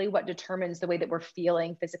is really what determines the way that we're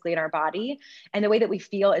feeling physically in our body. And the way that we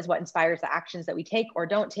feel is what inspires the actions that we take or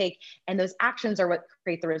don't take. And those actions are what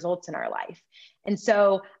create the results in our life. And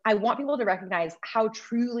so I want people to recognize how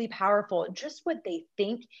truly powerful just what they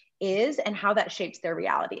think is and how that shapes their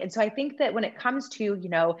reality. And so I think that when it comes to,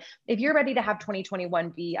 if you're ready to have 2021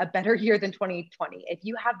 be a better year than 2020, if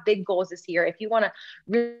you have big goals this year, if you want to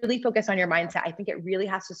really focus on your mindset, I think it really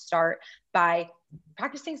has to start by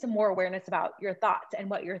practicing some more awareness about your thoughts and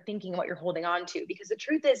what you're thinking, what you're holding on to. Because the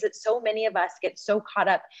truth is that so many of us get so caught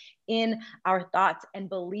up in our thoughts and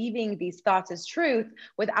believing these thoughts as truth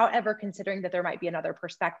without ever considering that there might be another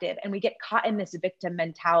perspective. And we get caught in this victim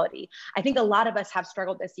mentality. I think a lot of us have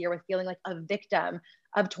struggled this year with feeling like a victim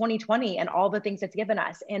of 2020 and all the things it's given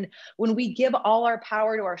us. And when we give all our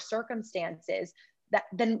power to our circumstances,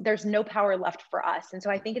 then there's no power left for us. And so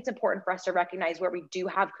I think it's important for us to recognize where we do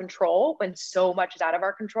have control when so much is out of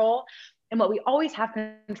our control. And what we always have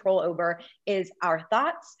control over is our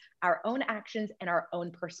thoughts, our own actions, and our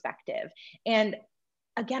own perspective. And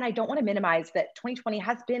again, I don't want to minimize that 2020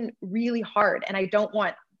 has been really hard. And I don't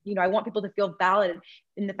want, I want people to feel valid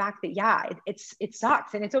in the fact that, it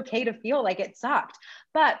sucks and it's okay to feel like it sucked,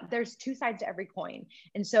 but there's two sides to every coin.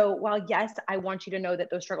 And so while yes, I want you to know that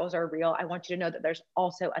those struggles are real, I want you to know that there's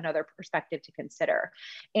also another perspective to consider.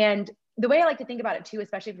 And the way I like to think about it too,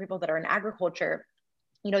 especially for people that are in agriculture,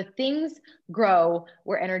 things grow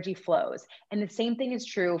where energy flows. And the same thing is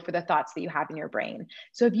true for the thoughts that you have in your brain.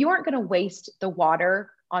 So if you aren't going to waste the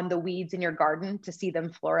water on the weeds in your garden to see them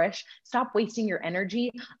flourish, stop wasting your energy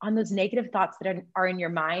on those negative thoughts that are in your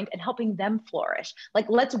mind and helping them flourish. Like,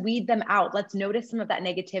 let's weed them out. Let's notice some of that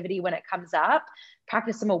negativity when it comes up,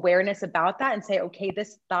 practice some awareness about that and say, okay,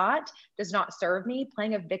 this thought does not serve me.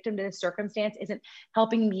 Playing a victim to this circumstance isn't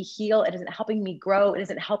helping me heal. It isn't helping me grow. It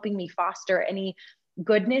isn't helping me foster any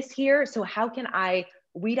goodness here. So how can I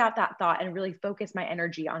weed out that thought and really focus my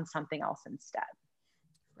energy on something else instead?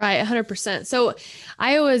 Right. 100%. So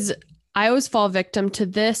I always fall victim to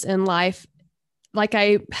this in life. Like,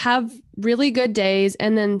 I have really good days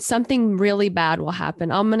and then something really bad will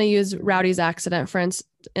happen. I'm going to use Rowdy's accident, for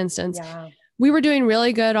instance. Yeah. we were doing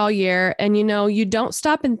really good all year. And, you don't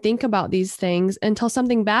stop and think about these things until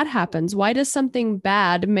something bad happens. Why does something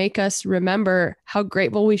bad make us remember how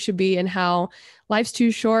grateful we should be and how life's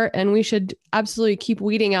too short and we should absolutely keep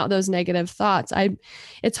weeding out those negative thoughts?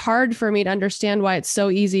 It's hard for me to understand why it's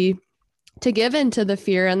so easy to give into the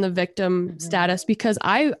fear and the victim status, because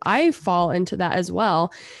I fall into that as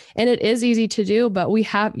well. And it is easy to do, but we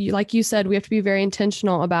have, like you said, we have to be very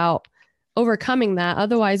intentional about overcoming that.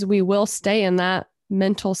 Otherwise we will stay in that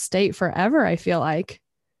mental state forever, I feel like.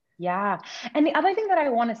 Yeah. And the other thing that I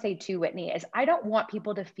want to say too, Whitney, is I don't want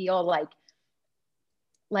people to feel like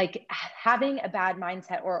having a bad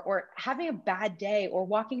mindset or having a bad day or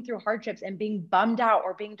walking through hardships and being bummed out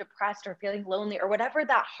or being depressed or feeling lonely or whatever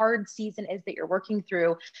that hard season is that you're working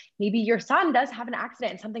through. Maybe your son does have an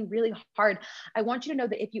accident and something really hard. I want you to know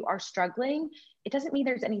that if you are struggling, it doesn't mean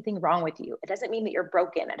there's anything wrong with you. It doesn't mean that you're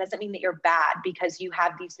broken. It doesn't mean that you're bad because you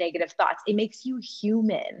have these negative thoughts. It makes you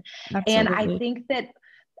human. Absolutely. And I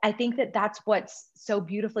think that that's what's so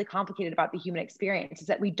beautifully complicated about the human experience, is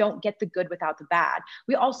that we don't get the good without the bad.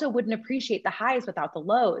 We also wouldn't appreciate the highs without the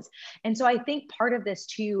lows. And so I think part of this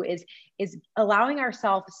too is allowing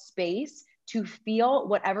ourselves space to feel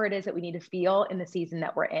whatever it is that we need to feel in the season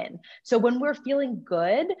that we're in. So when we're feeling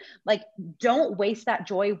good, like, don't waste that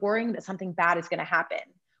joy worrying that something bad is going to happen.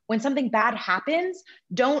 When something bad happens,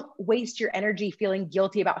 don't waste your energy feeling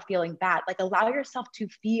guilty about feeling bad. Like, allow yourself to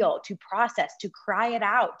feel, to process, to cry it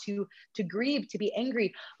out, to grieve, to be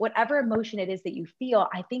angry, whatever emotion it is that you feel.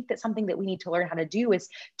 I think that something that we need to learn how to do is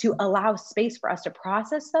to allow space for us to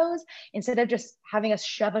process those instead of just having us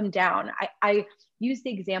shove them down. I use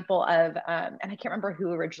the example of, and I can't remember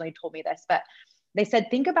who originally told me this, but they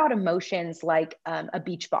said, think about emotions like a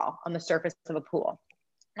beach ball on the surface of a pool.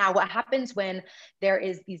 Now, what happens when there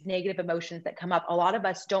is these negative emotions that come up? A lot of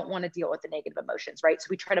us don't want to deal with the negative emotions, right? So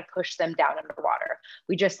we try to push them down underwater.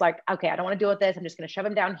 We just like, okay, I don't want to deal with this. I'm just going to shove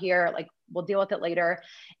them down here. Like, we'll deal with it later.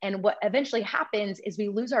 And what eventually happens is we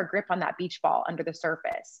lose our grip on that beach ball under the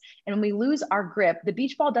surface. And when we lose our grip, the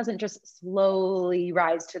beach ball doesn't just slowly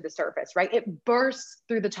rise to the surface, right? It bursts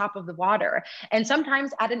through the top of the water. And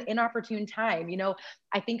sometimes at an inopportune time.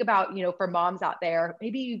 I think about, for moms out there,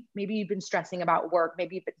 maybe you've been stressing about work,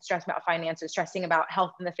 maybe you've been stressing about finances, stressing about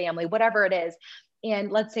health in the family, whatever it is.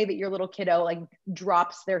 And let's say that your little kiddo like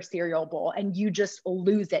drops their cereal bowl and you just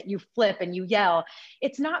lose it. You flip and you yell.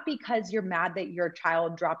 It's not because you're mad that your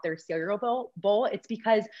child dropped their cereal bowl. It's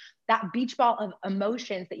because that beach ball of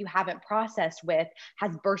emotions that you haven't processed with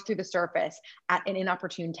has burst through the surface at an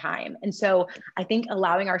inopportune time. And so I think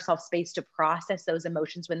allowing ourselves space to process those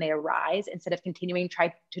emotions when they arise, instead of continuing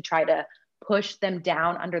to try to push them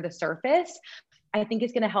down under the surface, I think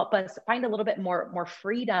is going to help us find a little bit more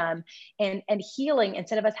freedom and healing,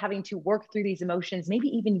 instead of us having to work through these emotions, maybe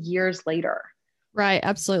even years later. Right.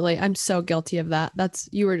 Absolutely. I'm so guilty of that.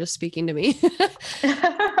 You were just speaking to me.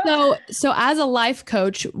 So as a life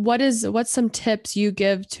coach, what's some tips you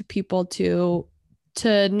give to people to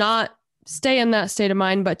not stay in that state of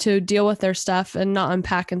mind, but to deal with their stuff and not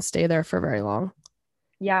unpack and stay there for very long?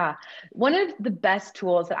 Yeah. One of the best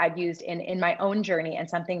tools that I've used in my own journey, and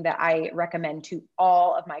something that I recommend to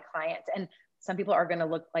all of my clients, and some people are going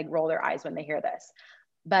to roll their eyes when they hear this,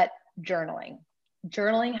 but journaling.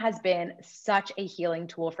 Journaling has been such a healing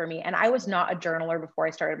tool for me. And I was not a journaler before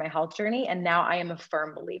I started my health journey. And now I am a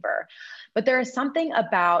firm believer. But there is something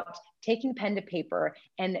about taking pen to paper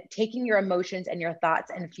and taking your emotions and your thoughts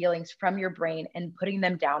and feelings from your brain and putting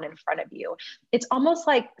them down in front of you. It's almost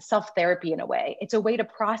like self-therapy in a way. It's a way to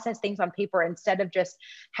process things on paper instead of just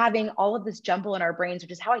having all of this jumble in our brains,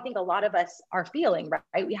 which is how I think a lot of us are feeling,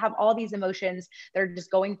 right? We have all these emotions that are just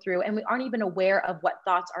going through, and we aren't even aware of what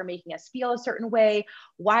thoughts are making us feel a certain way,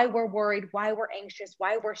 why we're worried, why we're anxious,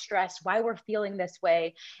 why we're stressed, why we're feeling this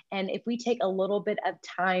way. And if we take a little bit of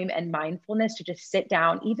time and mindfulness to just sit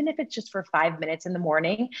down, even if it's just for 5 minutes in the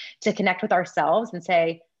morning, to connect with ourselves and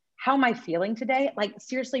say, how am I feeling today? Like,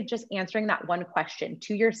 seriously, just answering that one question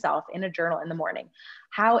to yourself in a journal in the morning.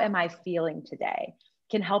 How am I feeling today?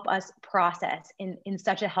 Can help us process in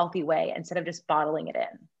such a healthy way instead of just bottling it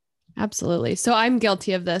in. Absolutely. So I'm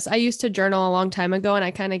guilty of this. I used to journal a long time ago and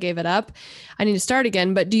I kind of gave it up. I need to start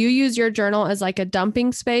again. But do you use your journal as like a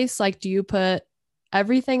dumping space? Like, do you put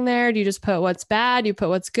everything there? Do you just put what's bad? Do you put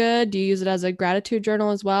what's good? Do you use it as a gratitude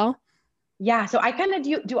journal as well? Yeah. So I kind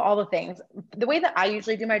of do all the things. The way that I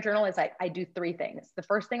usually do my journal is I do 3 things. The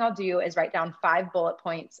first thing I'll do is write down 5 bullet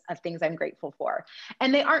points of things I'm grateful for.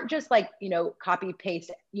 And they aren't just like, copy paste,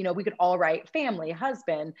 we could all write family,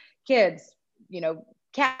 husband, kids,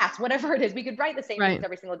 cats, whatever it is. We could write the same things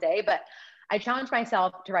every single day, but I challenge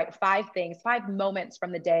myself to write 5 moments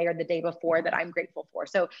from the day or the day before that I'm grateful for.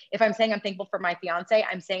 So if I'm saying I'm thankful for my fiance,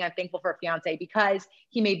 I'm saying I'm thankful for a fiance because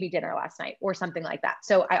he made me dinner last night or something like that.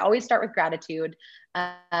 So I always start with gratitude,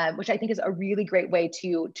 which I think is a really great way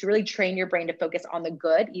to really train your brain to focus on the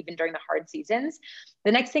good, even during the hard seasons.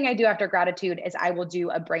 The next thing I do after gratitude is I will do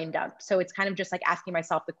a brain dump. So it's kind of just like asking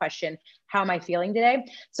myself the question, how am I feeling today?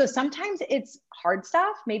 So sometimes it's hard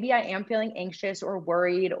stuff. Maybe I am feeling anxious or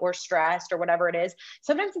worried or stressed or whatever it is.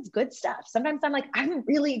 Sometimes it's good stuff. Sometimes I'm like, I'm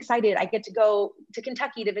really excited. I get to go to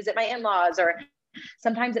Kentucky to visit my in-laws, or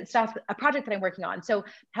sometimes it's stuff, a project that I'm working on. So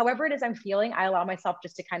however it is I'm feeling, I allow myself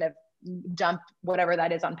just to kind of dump whatever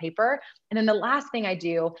that is on paper. And then the last thing I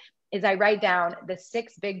do is I write down the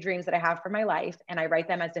 6 big dreams that I have for my life, and I write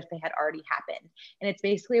them as if they had already happened. And it's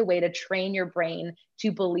basically a way to train your brain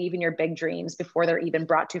to believe in your big dreams before they're even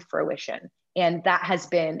brought to fruition. And that has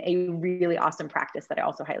been a really awesome practice that I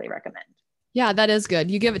also highly recommend. Yeah, that is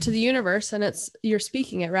good. You give it to the universe and you're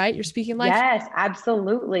speaking it, right? You're speaking life. Yes,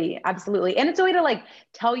 absolutely. Absolutely. And it's a way to like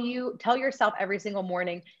tell yourself every single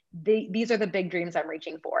morning, these are the big dreams I'm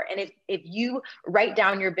reaching for. And if you write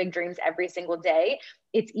down your big dreams every single day,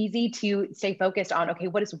 it's easy to stay focused on, okay,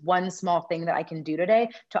 what is one small thing that I can do today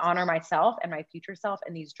to honor myself and my future self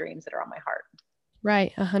and these dreams that are on my heart?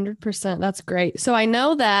 Right. 100%. That's great. So I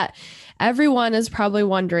know that everyone is probably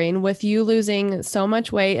wondering, with you losing so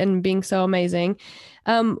much weight and being so amazing,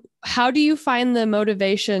 how do you find the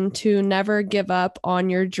motivation to never give up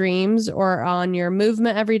on your dreams or on your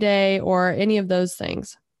movement every day or any of those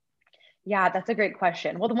things? Yeah, that's a great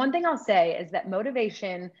question. Well, the one thing I'll say is that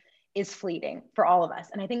motivation is fleeting for all of us.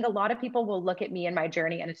 And I think a lot of people will look at me and my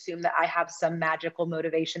journey and assume that I have some magical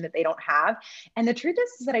motivation that they don't have. And the truth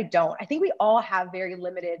is that I don't. I think we all have very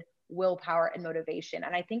limited willpower and motivation.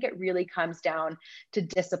 And I think it really comes down to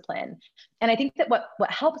discipline. And I think that what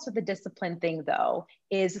helps with the discipline thing, though,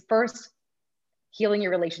 is first healing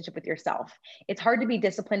your relationship with yourself. It's hard to be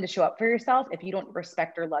disciplined to show up for yourself if you don't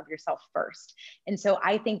respect or love yourself first. And so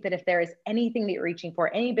I think that if there is anything that you're reaching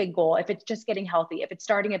for, any big goal, if it's just getting healthy, if it's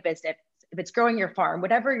starting a business, if it's growing your farm,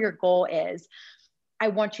 whatever your goal is, I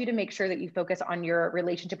want you to make sure that you focus on your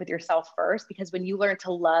relationship with yourself first, because when you learn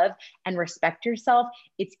to love and respect yourself,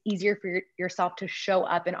 it's easier for yourself to show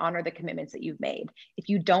up and honor the commitments that you've made. If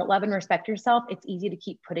you don't love and respect yourself, it's easy to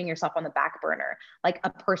keep putting yourself on the back burner, like a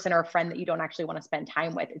person or a friend that you don't actually want to spend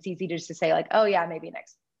time with. It's easy just to say like, oh yeah, maybe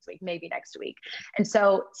next week. And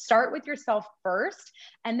so start with yourself first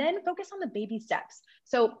and then focus on the baby steps.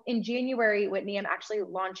 So in January, Whitney, I'm actually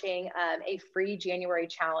launching a free January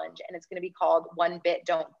challenge, and it's going to be called One Bit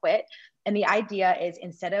Don't Quit. And the idea is,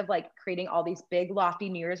 instead of like creating all these big lofty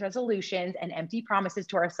New Year's resolutions and empty promises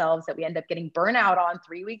to ourselves that we end up getting burnt out on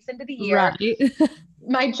 3 weeks into the year, Right.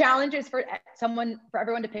 my challenge is for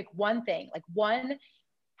everyone to pick one thing, like one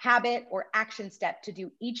habit or action step to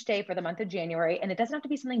do each day for the month of January. And it doesn't have to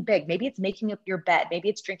be something big. Maybe it's making up your bed. Maybe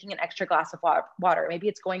it's drinking an extra glass of water. Maybe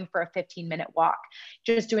it's going for a 15-minute walk.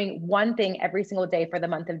 Just doing one thing every single day for the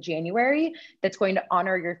month of January that's going to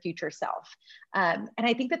honor your future self. And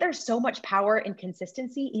I think that there's so much power in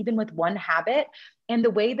consistency, even with one habit. And the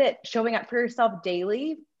way that showing up for yourself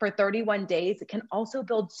daily for 31 days, it can also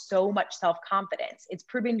build so much self-confidence. It's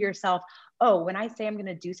proving to yourself, oh, when I say I'm going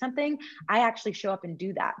to do something, I actually show up and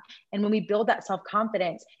do that. And when we build that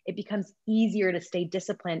self-confidence, it becomes easier to stay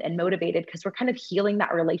disciplined and motivated, because we're kind of healing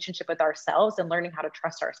that relationship with ourselves and learning how to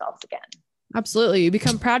trust ourselves again. Absolutely. You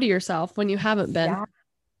become proud of yourself when you haven't been. Yeah,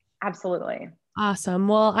 absolutely. Awesome.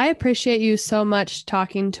 Well, I appreciate you so much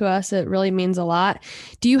talking to us. It really means a lot.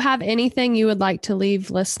 Do you have anything you would like to leave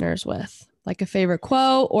listeners with? Like a favorite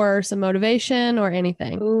quote or some motivation or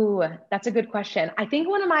anything? Ooh, that's a good question. I think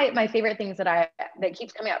one of my favorite things that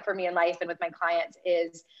keeps coming up for me in life and with my clients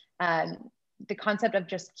is the concept of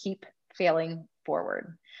just keep failing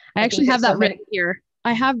forward. I actually have that written here.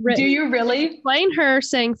 I have written. Do you really? Explain her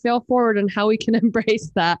saying fail forward and how we can embrace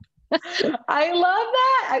that. I love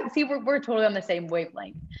that. See, we're totally on the same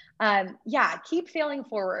wavelength. Yeah, keep failing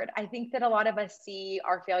forward. I think that a lot of us see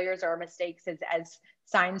our failures or our mistakes as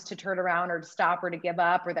signs to turn around or to stop or to give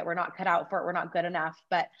up, or that we're not cut out for it, we're not good enough.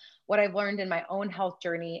 But what I've learned in my own health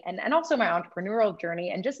journey and also my entrepreneurial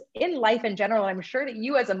journey and just in life in general, I'm sure that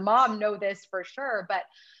you as a mom know this for sure, but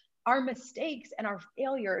our mistakes and our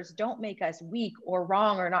failures don't make us weak or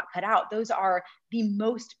wrong or not cut out. Those are the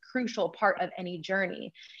most crucial part of any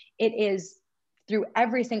journey. It is through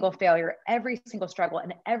every single failure, every single struggle,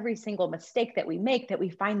 and every single mistake that we make that we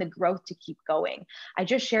find the growth to keep going. I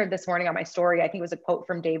just shared this morning on my story, I think it was a quote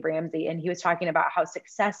from Dave Ramsey, and he was talking about how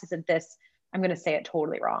success isn't this I'm going to say it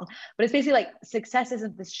totally wrong, but it's basically like success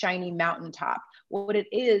isn't this shiny mountaintop. What it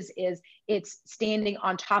is it's standing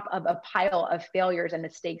on top of a pile of failures and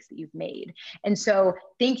mistakes that you've made. And so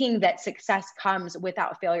thinking that success comes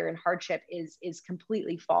without failure and hardship is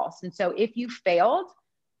completely false. And so if you failed,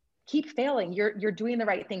 keep failing. You're doing the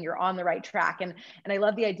right thing. You're on the right track. And I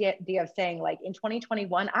love the idea of saying, like, in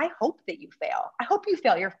 2021, I hope that you fail. I hope you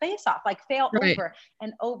fail your face off, like fail Right. over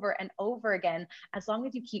and over and over again, as long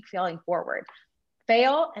as you keep failing forward.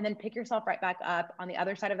 Fail and then pick yourself right back up on the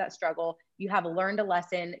other side of that struggle. You have learned a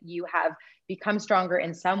lesson. You have become stronger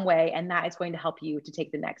in some way, and that is going to help you to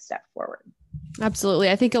take the next step forward. Absolutely.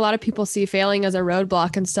 I think a lot of people see failing as a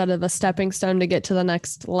roadblock instead of a stepping stone to get to the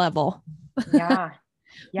next level. Yeah.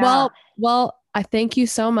 Yeah. Well, I thank you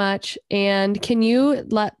so much. And can you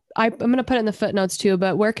I'm going to put it in the footnotes too,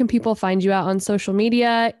 but where can people find you out on social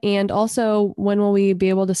media? And also, when will we be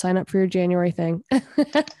able to sign up for your January thing?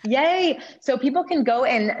 Yay. So people can go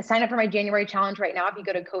and sign up for my January challenge right now. If you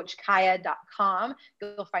go to coachkaya.com,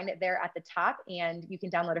 you'll find it there at the top, and you can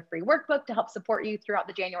download a free workbook to help support you throughout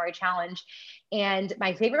the January challenge. And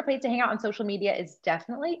my favorite place to hang out on social media is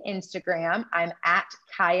definitely Instagram. I'm at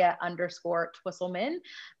Kaya_Twisselman.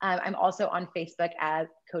 I'm also on Facebook as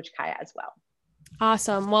Coach Kaya as well.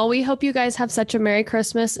 Awesome. Well, we hope you guys have such a Merry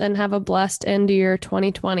Christmas and have a blessed end to your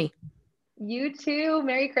 2020. You too.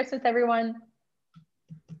 Merry Christmas, everyone.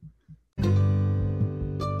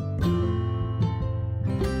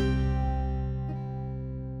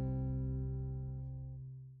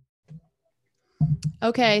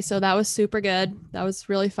 Okay, so that was super good. That was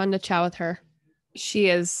really fun to chat with her. She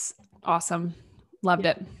is awesome. Loved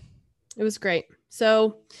it. It was great.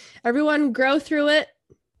 So everyone grow through it.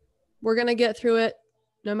 We're going to get through it.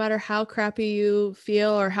 No matter how crappy you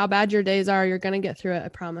feel or how bad your days are, you're going to get through it. I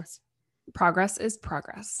promise. Progress is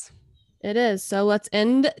progress. It is. So let's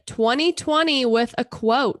end 2020 with a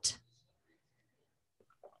quote.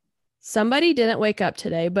 Somebody didn't wake up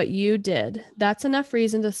today, but you did. That's enough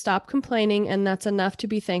reason to stop complaining, and that's enough to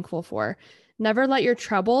be thankful for. Never let your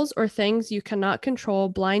troubles or things you cannot control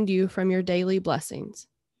blind you from your daily blessings.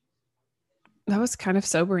 That was kind of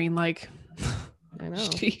sobering. Like, I know.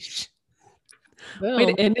 sheesh. Boom. Way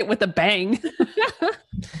to end it with a bang.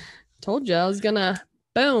 Told you I was gonna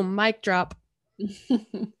boom, mic drop.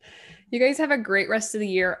 You guys have a great rest of the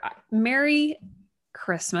year. Merry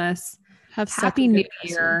Christmas. Have such Happy a good New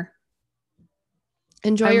Christmas. Year.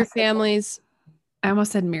 Enjoy I your almost said- families. I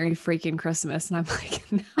almost said Merry freaking Christmas, and I'm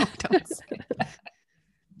like, no, don't say that.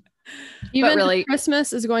 Even really- if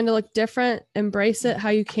Christmas is going to look different, embrace it how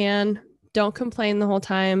you can. Don't complain the whole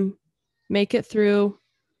time. Make it through.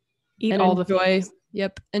 Eat And all the enjoy. things.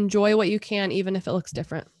 Yep. Enjoy what you can, even if it looks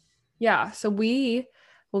different. Yeah. So we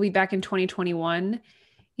will be back in 2021,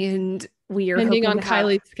 and we are Depending on hoping to have-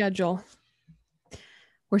 Kylie's schedule.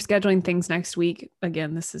 We're scheduling things next week.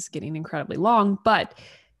 Again, this is getting incredibly long, but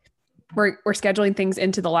we're scheduling things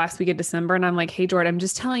into the last week of December. And I'm like, hey, Jordan, I'm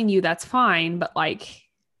just telling you that's fine. But like,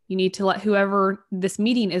 you need to let whoever this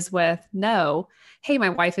meeting is with know, hey, my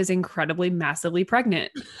wife is incredibly, massively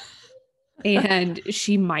pregnant and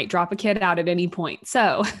she might drop a kid out at any point.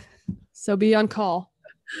 So be on call.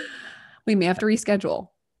 we may have to reschedule.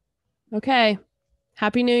 Okay.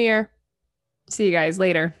 Happy New Year. See you guys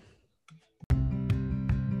later.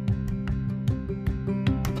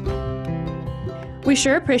 We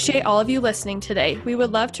sure appreciate all of you listening today. We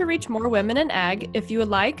would love to reach more women in ag. If you would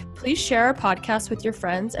like, please share our podcast with your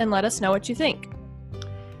friends and let us know what you think.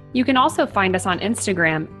 You can also find us on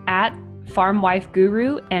Instagram at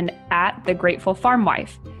FarmWifeGuru and at The Grateful Farm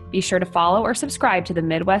Wife. Be sure to follow or subscribe to the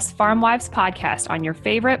Midwest Farm Wives podcast on your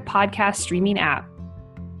favorite podcast streaming app.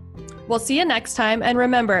 We'll see you next time. And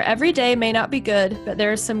remember, every day may not be good, but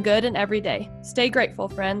there is some good in every day. Stay grateful,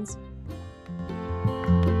 friends.